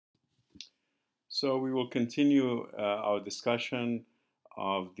So we will continue our discussion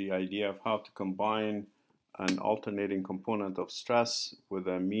of the idea of how to combine an alternating component of stress with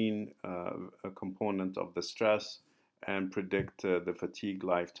a mean a component of the stress and predict the fatigue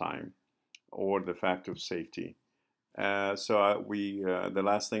lifetime or the factor of safety. The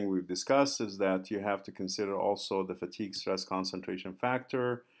last thing we've discussed is that you have to consider also the fatigue stress concentration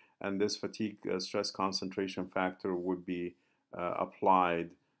factor, and this fatigue stress concentration factor would be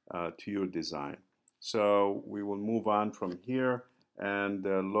applied to your design. So we will move on from here and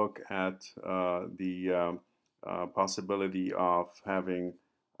look at the possibility of having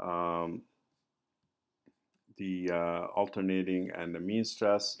the alternating and the mean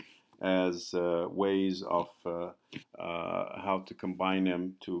stress as ways of how to combine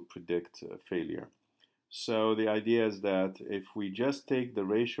them to predict failure. So the idea is that if we just take the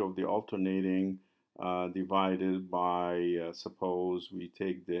ratio of the alternating divided by, suppose we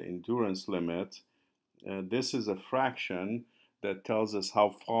take the endurance limit, this is a fraction that tells us how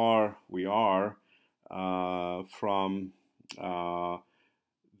far we are from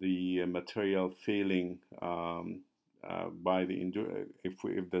the material failing by the if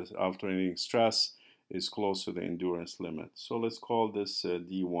the alternating stress is close to the endurance limit. So let's call this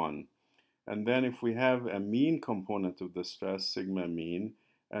D1. And then if we have a mean component of the stress, sigma mean,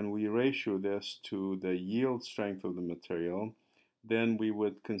 and we ratio this to the yield strength of the material, then we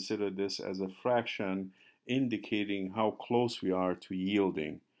would consider this as a fraction indicating how close we are to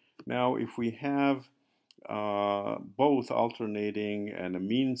yielding. Now, if we have both alternating and a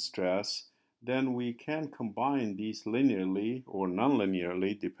mean stress, then we can combine these linearly or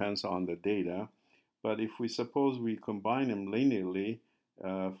non-linearly, depends on the data. But if we suppose we combine them linearly,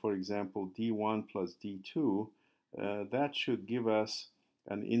 for example, D1 plus D2, that should give us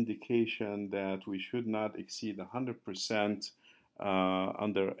an indication that we should not exceed 100%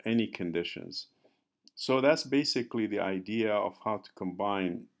 under any conditions. So that's basically the idea of how to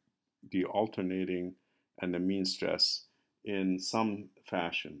combine the alternating and the mean stress in some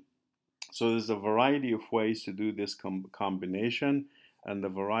fashion. So there's a variety of ways to do this combination, and the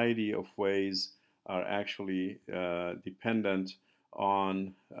variety of ways are actually dependent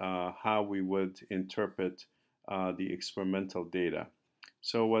on how we would interpret the experimental data.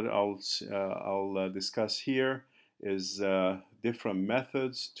 So what I'll discuss here is different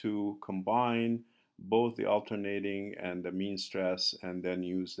methods to combine both the alternating and the mean stress and then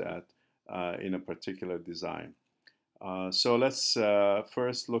use that in a particular design. So let's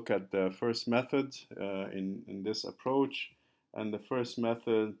first look at the first method in this approach. And the first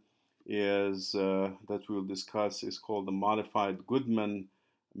method is that we'll discuss is called the modified Goodman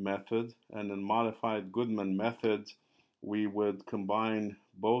method. And in modified Goodman method, we would combine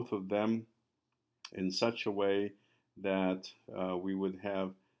both of them in such a way that we would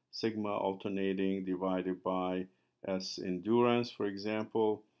have sigma alternating divided by S endurance, for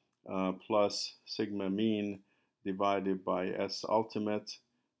example, plus sigma mean divided by S ultimate.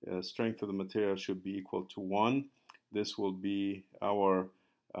 Strength of the material should be equal to 1. This will be our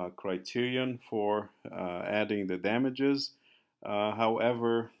criterion for adding the damages.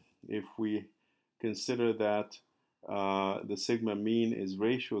 However, if we consider that the sigma mean is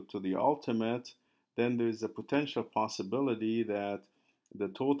ratio to the ultimate, then there is a potential possibility that the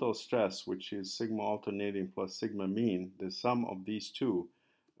total stress, which is sigma alternating plus sigma mean, the sum of these two,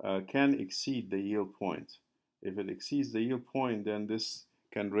 can exceed the yield point. If it exceeds the yield point, then this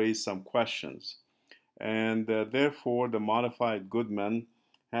can raise some questions. And therefore, the modified Goodman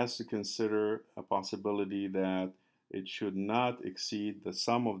has to consider a possibility that it should not exceed, the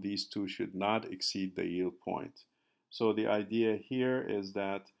sum of these two should not exceed the yield point. So the idea here is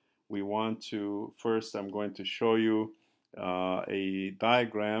that we want to, first I'm going to show you a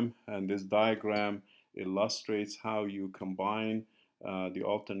diagram, and this diagram illustrates how you combine the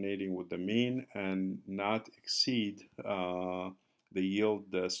alternating with the mean and not exceed the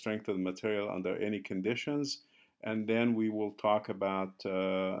yield, the strength of the material under any conditions. And then we will talk about,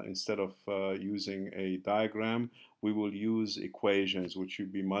 instead of using a diagram, we will use equations, which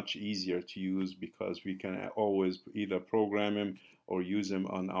would be much easier to use because we can always either program them or use them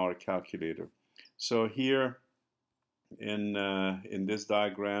on our calculator. So here in this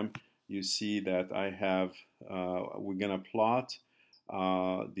diagram, you see that I have, we're going to plot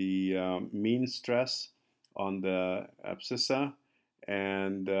the mean stress on the abscissa,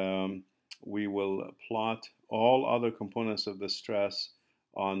 and we will plot all other components of the stress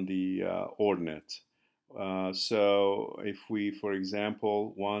on the ordinate. So if we, for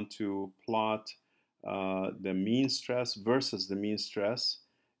example, want to plot the mean stress versus the mean stress,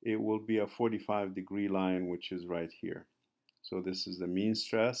 it will be a 45-degree line, which is right here. So this is the mean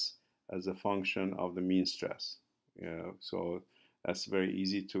stress as a function of the mean stress. So that's very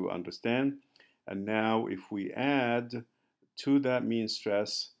easy to understand. And now if we add to that mean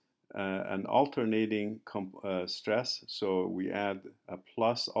stress an alternating stress, so we add a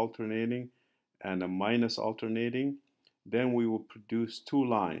plus alternating and a minus alternating, then we will produce two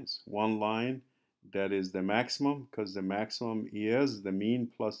lines. One line that is the maximum, because the maximum is the mean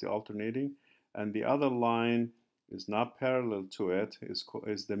plus the alternating, and the other line is not parallel to it,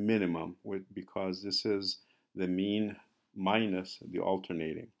 is the minimum, because this is the mean minus the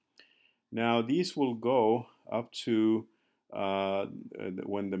alternating. Now these will go up to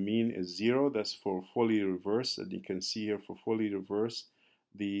when the mean is 0, that's for fully reversed, and you can see here for fully reversed,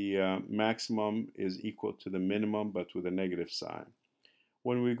 the maximum is equal to the minimum but with a negative sign.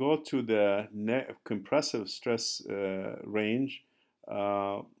 When we go to the compressive stress range,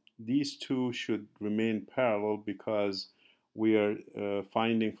 these two should remain parallel because we are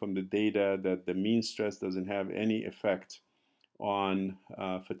finding from the data that the mean stress doesn't have any effect on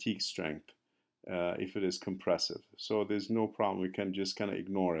fatigue strength if it is compressive. So there's no problem. We can just kind of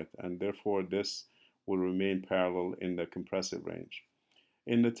ignore it, and therefore this will remain parallel in the compressive range.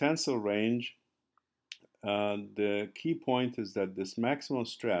 In the tensile range, the key point is that this maximum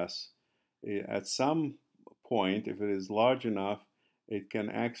stress, at some point, if it is large enough, it can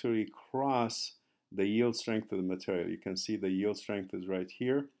actually cross the yield strength of the material. You can see the yield strength is right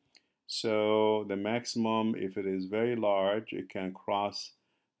here. So the maximum, if it is very large, it can cross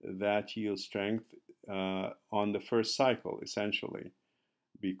that yield strength on the first cycle, essentially,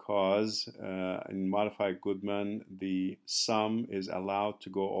 because in modified Goodman, the sum is allowed to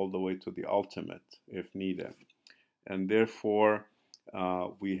go all the way to the ultimate if needed. And therefore,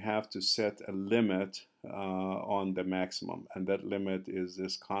 we have to set a limit on the maximum, and that limit is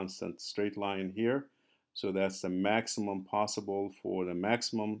this constant straight line here. So that's the maximum possible for the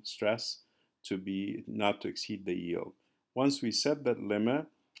maximum stress to be not to exceed the yield. Once we set that limit,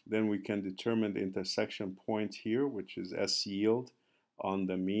 then we can determine the intersection point here, which is S yield on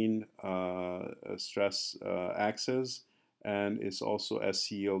the mean stress axis, and it's also S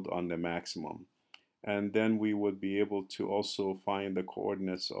yield on the maximum. And then we would be able to also find the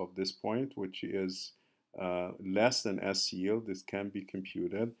coordinates of this point, which is less than S yield. This can be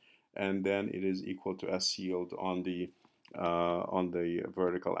computed, and then it is equal to S yield on the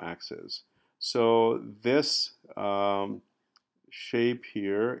vertical axis. So this shape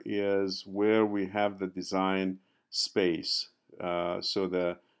here is where we have the design space. So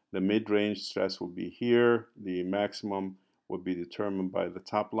the mid-range stress will be here. The maximum will be determined by the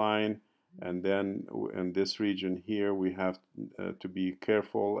top line. And then in this region here, we have to be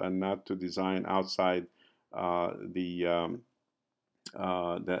careful and not to design outside the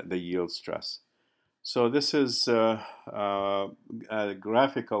yield stress. So this is a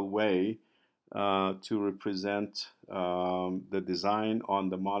graphical way to represent the design on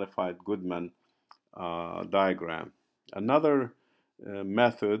the modified Goodman diagram. Another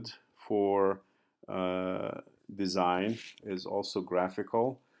method for design is also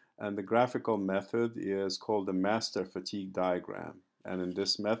graphical, and the graphical method is called the master fatigue diagram. And in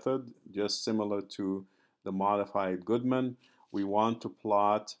this method, just similar to the modified Goodman, we want to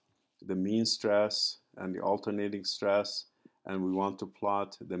plot the mean stress and the alternating stress, and we want to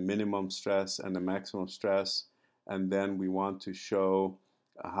plot the minimum stress and the maximum stress, and then we want to show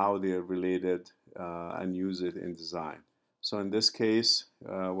how they are related and use it in design. So in this case,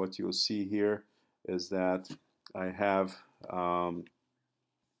 what you'll see here is that I have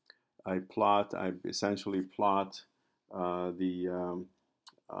I essentially plot I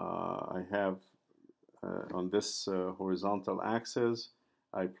have on this horizontal axis,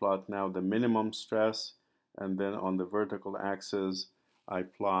 I plot now the minimum stress, and then on the vertical axis, I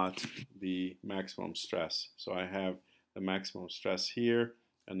plot the maximum stress. So I have the maximum stress here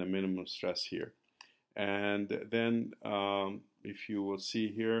and the minimum stress here. And then if you will see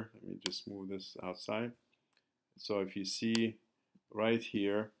here, let me just move this outside. So if you see right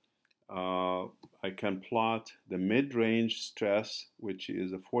here, I can plot the mid-range stress, which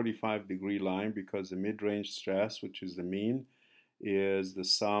is a 45-degree line, because the mid-range stress, which is the mean, is the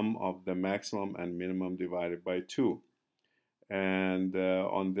sum of the maximum and minimum divided by 2. And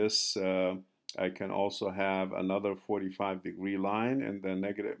on this, I can also have another 45-degree line, and the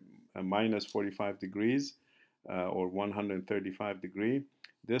negative minus 45 degrees or 135 degree.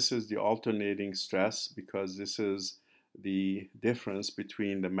 This is the alternating stress, because this is the difference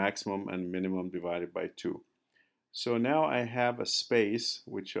between the maximum and minimum divided by 2. So now I have a space,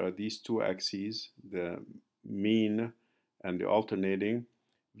 which are these two axes, the mean and the alternating,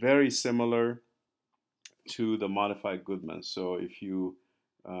 very similar to the modified Goodman. So if you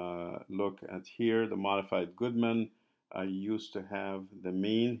look at here, the modified Goodman, I used to have the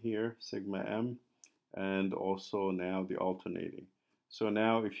mean here, sigma m, and also now the alternating. So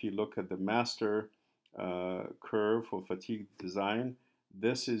now if you look at the master curve for fatigue design,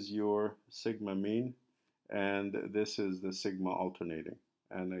 this is your sigma mean, and this is the sigma alternating.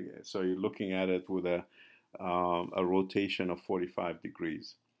 And so you're looking at it with a rotation of 45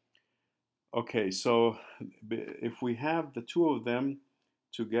 degrees. Okay, so if we have the two of them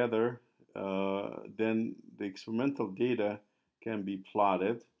together, then the experimental data can be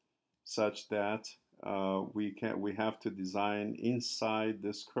plotted such that we have to design inside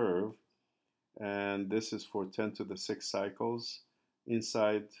this curve, and this is for 10 to the 6 cycles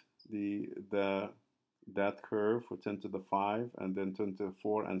inside that curve for 10 to the 5, and then 10 to the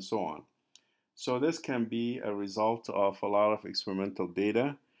 4, and so on. So this can be a result of a lot of experimental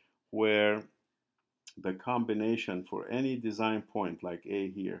data where the combination for any design point like A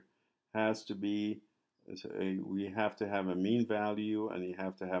here has to be, we have to have a mean value and you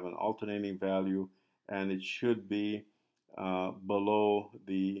have to have an alternating value, and it should be below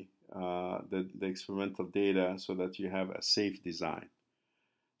the experimental data so that you have a safe design.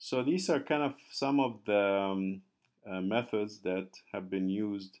 So these are kind of some of the methods that have been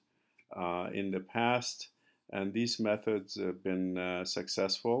used in the past, and these methods have been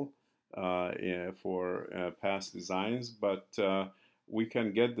successful for past designs, but we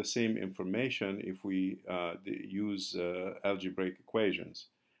can get the same information if we use algebraic equations.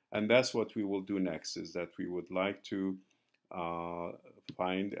 And that's what we will do next, is that we would like to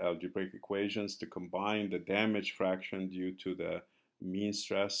find algebraic equations to combine the damage fraction due to the mean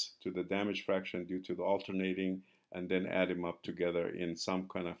stress to the damage fraction due to the alternating, and then add them up together in some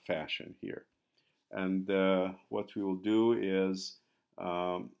kind of fashion here. And what we will do is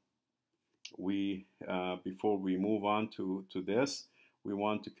before we move on to this, we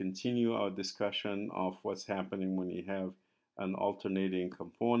want to continue our discussion of what's happening when you have an alternating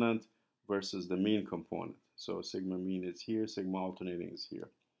component versus the mean component. So sigma mean is here, sigma alternating is here.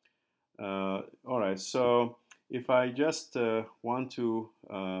 All right, so if I just want to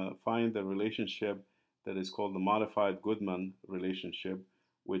find the relationship that is called the modified Goodman relationship,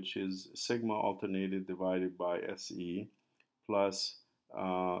 which is sigma alternated divided by SE plus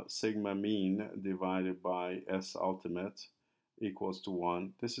sigma mean divided by S ultimate equals to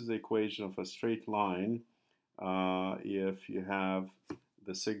 1. This is the equation of a straight line. If you have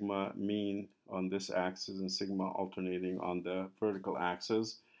the sigma mean on this axis and sigma alternating on the vertical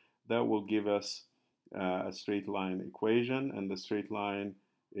axis, that will give us a straight line equation, and the straight line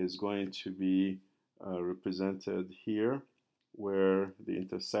is going to be represented here, where the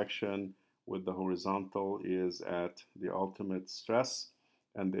intersection with the horizontal is at the ultimate stress,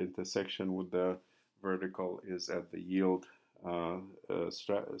 and the intersection with the vertical is at the yield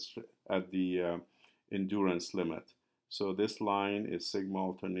at the endurance limit. So this line is sigma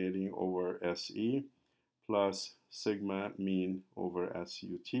alternating over SE plus sigma mean over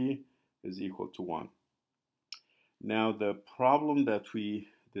SUT is equal to 1. Now the problem that we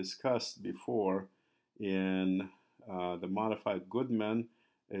discussed before in the modified Goodman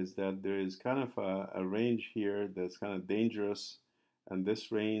is that there is kind of a range here that's kind of dangerous, and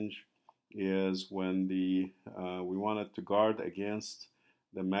this range is when we wanted to guard against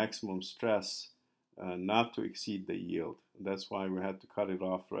the maximum stress not to exceed the yield. That's why we had to cut it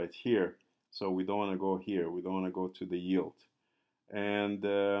off right here. So we don't want to go here. We don't want to go to the yield. And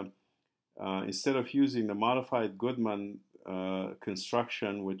instead of using the modified Goodman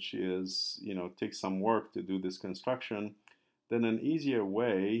construction, which is, takes some work to do this construction, then an easier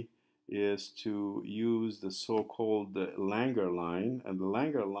way is to use the so-called Langer line. And the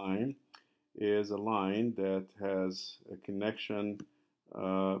Langer line is a line that has a connection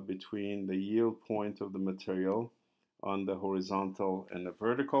between the yield point of the material on the horizontal and the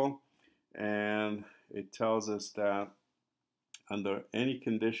vertical. And it tells us that under any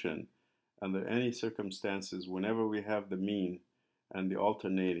condition, under any circumstances, whenever we have the mean and the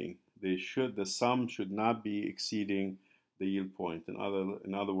alternating, the sum should not be exceeding the yield point. In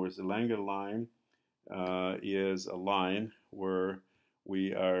other words, the Langer line is a line where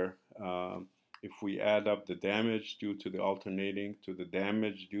we are, if we add up the damage due to the alternating to the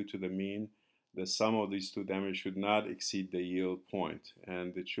damage due to the mean, the sum of these two damages should not exceed the yield point,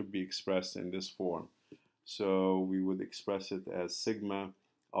 and it should be expressed in this form. So we would express it as sigma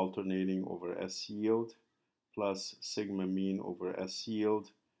alternating over S yield plus sigma mean over S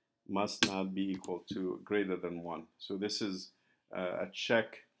yield must not be equal to greater than 1. So this is a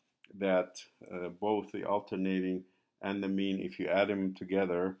check that both the alternating and the mean, if you add them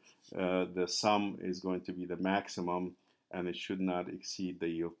together, the sum is going to be the maximum, and it should not exceed the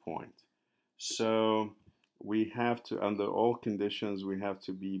yield point. So we have to, under all conditions, we have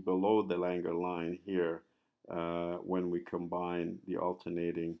to be below the Langer line here when we combine the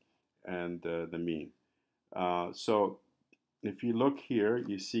alternating and the mean. So if you look here,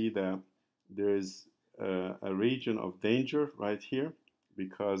 you see that there is a region of danger right here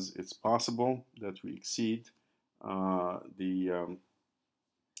because it's possible that we exceed I'm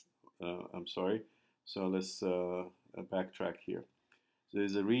sorry. So let's backtrack here. So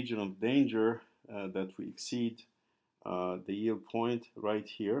there's a region of danger that we exceed the yield point right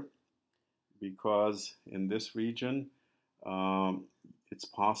here because in this region it's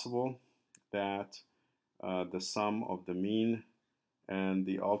possible that the sum of the mean and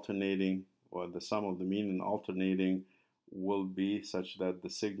the alternating, or the sum of the mean and alternating will be such that the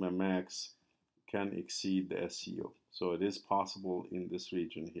sigma max can exceed the S yield. So it is possible in this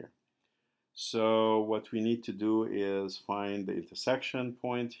region here. So what we need to do is find the intersection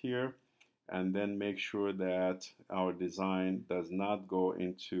point here and then make sure that our design does not go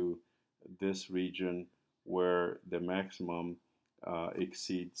into this region where the maximum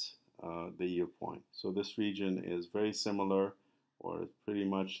exceeds the yield point. So this region is very similar or pretty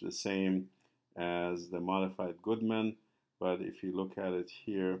much the same as the modified Goodman, but if you look at it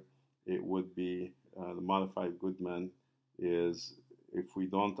here, it would be the modified Goodman is, if we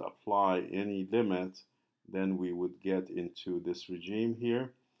don't apply any limit, then we would get into this regime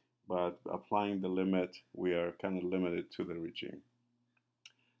here, but applying the limit, we are kind of limited to the regime.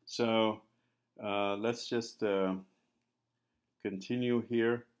 So let's just continue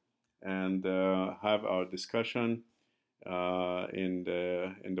here and have our discussion in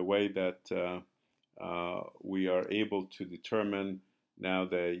the way that we are able to determine now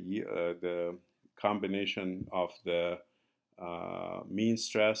the combination of the mean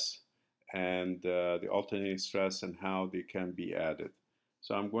stress and the alternating stress and how they can be added.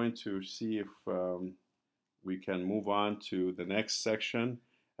 So I'm going to see if we can move on to the next section,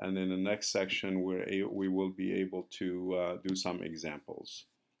 and in the next section we will be able to do some examples.